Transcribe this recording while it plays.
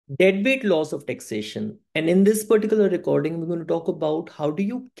Deadweight loss of taxation. And in this particular recording, we're going to talk about how do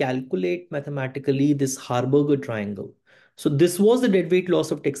you calculate mathematically this Harberger triangle. So this was the deadweight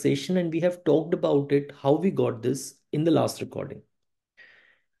loss of taxation, and we have talked about it, how we got this in the last recording.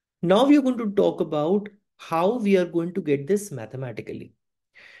 Now we are going to talk about how we are going to get this mathematically.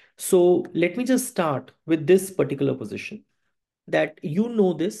 So let me just start with this particular position that you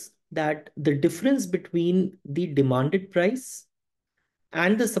know this, that the difference between the demanded price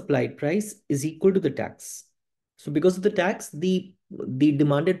and the supplied price is equal to the tax. So because of the tax, the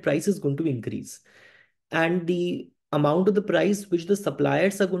demanded price is going to increase, and the amount of the price which the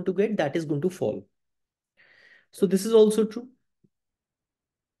suppliers are going to get, that is going to fall. So this is also true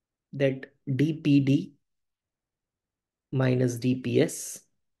that DPD minus DPS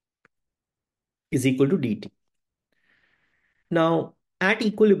is equal to DT. Now at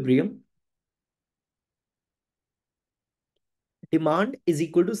equilibrium, demand is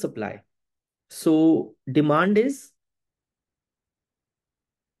equal to supply. So demand is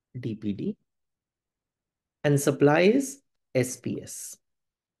DPD and supply is SPS,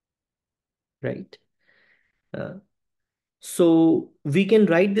 right? Uh, so we can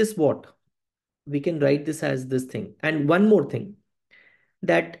write this what? We can write this as this thing. And one more thing,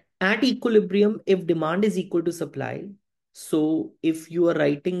 that at equilibrium, if demand is equal to supply, so if you are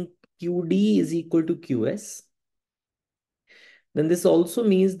writing QD is equal to QS, then this also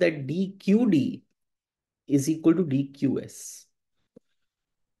means that DQD is equal to DQS.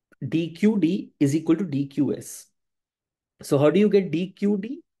 DQD is equal to DQS. So how do you get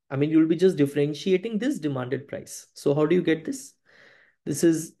DQD? I mean, you'll be just differentiating this demanded price. So how do you get this? This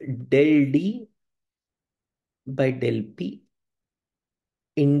is del D by del P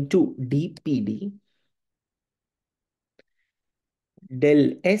into DPD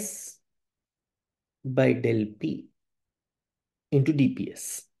del S by del P into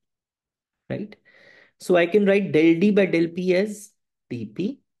DPS, right? So I can write del D by del P as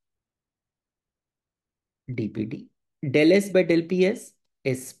DP, DPD, del S by del P as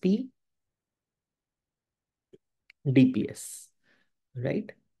SP, DPS,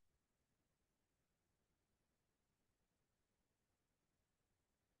 right?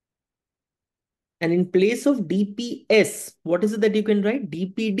 And in place of DPS, what is it that you can write?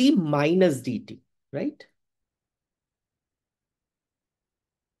 DPD minus DT, right?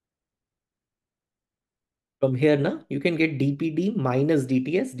 From here now, you can get DPD minus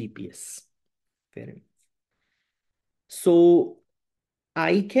DT as DPS. Fair enough. So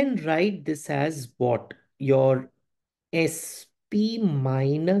I can write this as what? Your SP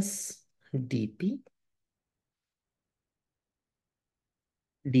minus DP,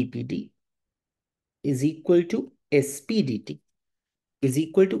 DPD is equal to SPDT is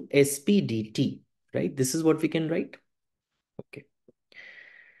equal to SPDT, right? This is what we can write. Okay.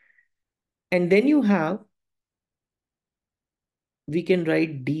 And then we can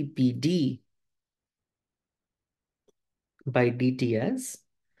write DPD by DT as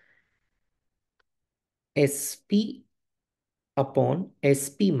SP upon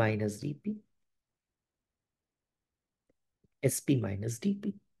SP minus DP, SP minus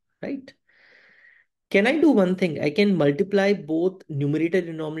DP, right? Can I do one thing? I can multiply both numerator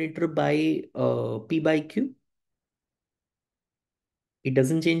denominator by P by Q. It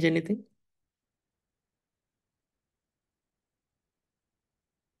doesn't change anything.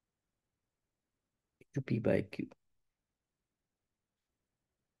 To P by Q,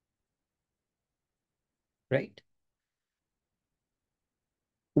 right?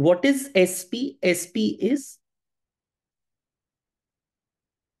 What is SP? SP is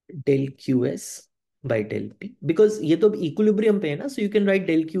del QS by del P, because ये तो equilibrium पे है ना, so you can write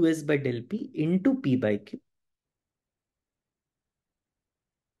del QS by del P into P by Q.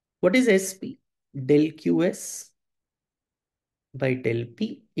 What is SP? Del QS by del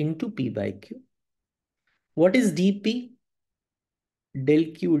P into P by Q. What is DP?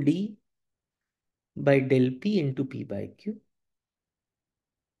 Del QD by del P into P by Q.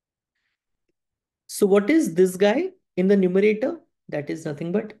 So what is this guy in the numerator? That is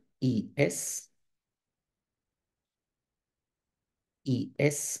nothing but ES.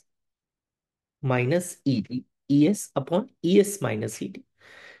 ES minus ED. ES upon ES minus ED.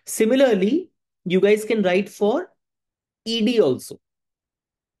 Similarly, you guys can write for ED also,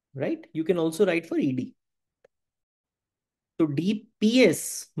 right? You can also write for ED. So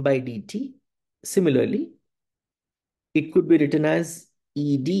DPS by DT, similarly, it could be written as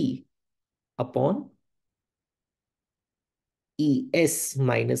ED upon ES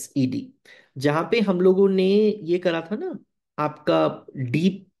minus ED. जहां पे हम लोगों ने ये करा था ना, आपका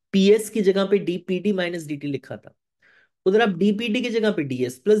DPS की जगह पे DPD माइनस DT लिखा था, उधर आप डीपीटी की जगह पे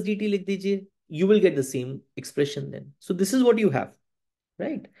डीएस प्लस डीटी लिख दीजिए, you will get the same expression then. So this is what you have,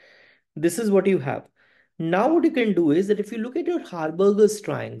 right? This is what you have. Now what you can do is that if you look at your Harberger's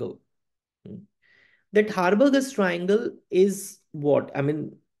triangle, hmm, that Harberger's triangle is what? I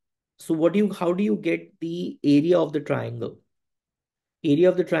mean, so how do you get the area of the triangle? Area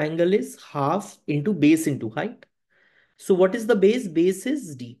of the triangle is half into base into height. So what is the base? Base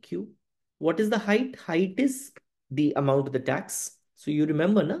is dq. What is the height? Height is the amount of the tax. So you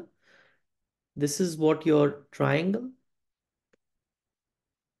remember, na? This is what your triangle.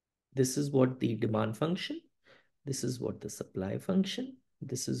 This is what the demand function. This is what the supply function.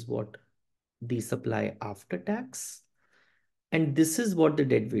 This is what the supply after tax. And this is what the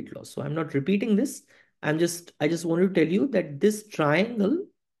deadweight loss. So I'm not repeating this. I just want to tell you that this triangle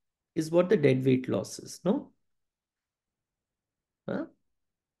is what the deadweight loss is. No? Huh?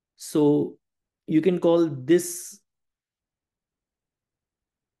 So you can call this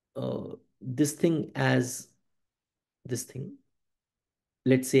thing as this thing,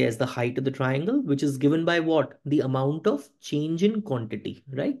 let's say as the height of the triangle, which is given by what? The amount of change in quantity,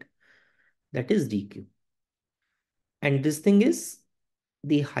 right? That is dq. And this thing is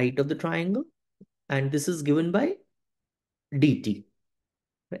the height of the triangle, and this is given by dt,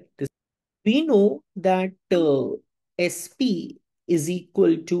 right? We know that SP is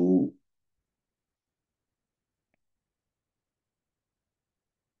equal to,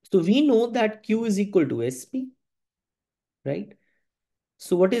 so we know that Q is equal to SP, right?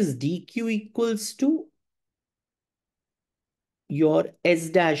 So what is dq equals to? Your S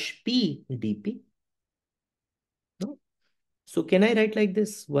dash P dp. No? So can I write like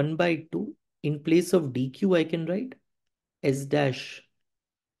this? 1 by 2. In place of dq, I can write S dash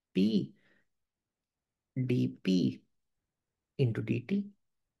P dp into dt.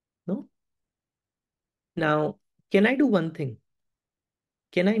 No? Now, can I do one thing?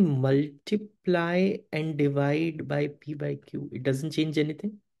 Can I multiply and divide by P by Q? It doesn't change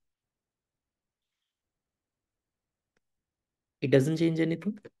anything. It doesn't change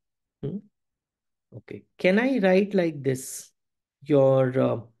anything. Hmm? Okay. Can I write like this?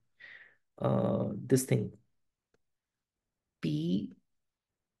 Your this thing P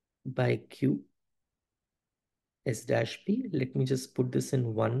by Q S dash P. Let me just put this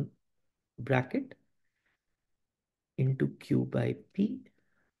in one bracket into Q by P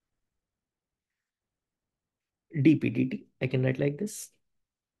dp dt. I can write like this.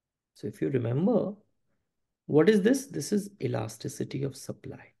 So if you remember, what is this? This is elasticity of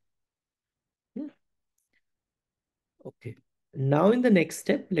supply. Hmm. Okay. Now in the next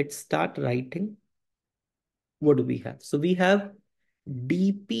step, let's start writing. What do we have? So we have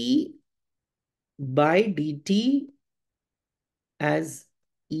dp by dt as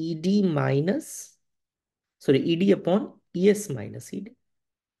ed minus, sorry, ed upon es minus ed.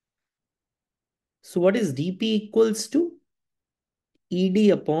 So what is dp equals to? Ed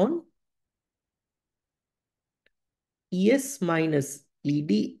upon es minus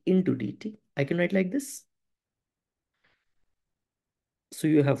ed into dt. I can write like this. So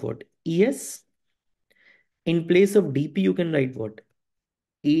you have what? Es. In place of dp, you can write what?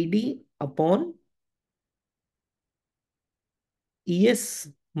 Ed upon es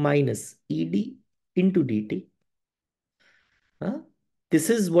minus ed into dt. Huh? This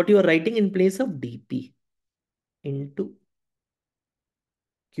is what you are writing in place of dp into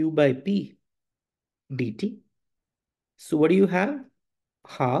q by p dt. So what do you have?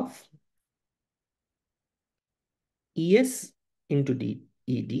 Half es into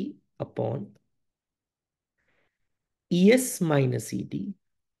ed upon es minus ed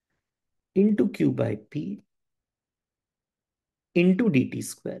into q by p into dt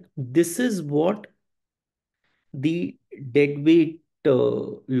square. This is what the deadweight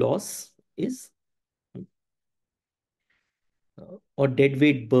loss is, or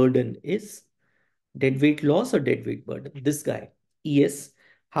deadweight burden is. Deadweight loss or deadweight burden. This guy, es,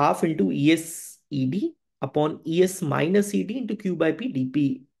 half into es ed upon es minus ed into q by p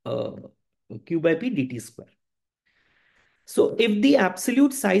dp, q by p dt square. So if the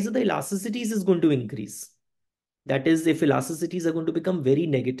absolute size of the elasticities is going to increase, that is, if elasticities are going to become very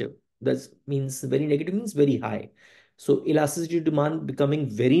negative, that means very negative means very high. So elasticity of demand becoming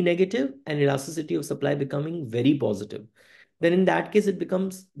very negative and elasticity of supply becoming very positive. Then in that case, it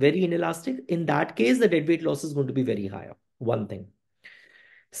becomes very inelastic. In that case, the deadweight loss is going to be very high. One thing.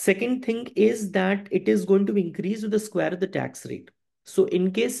 Second thing is that it is going to increase with the square of the tax rate. So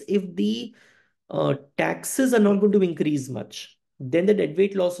in case if the taxes are not going to increase much, then the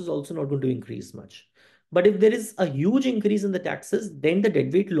deadweight loss is also not going to increase much. But if there is a huge increase in the taxes, then the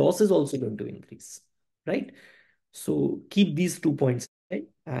deadweight loss is also going to increase, right? So keep these 2 points, right?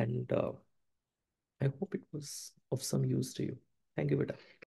 And I hope it was of some use to you. Thank you, Vita.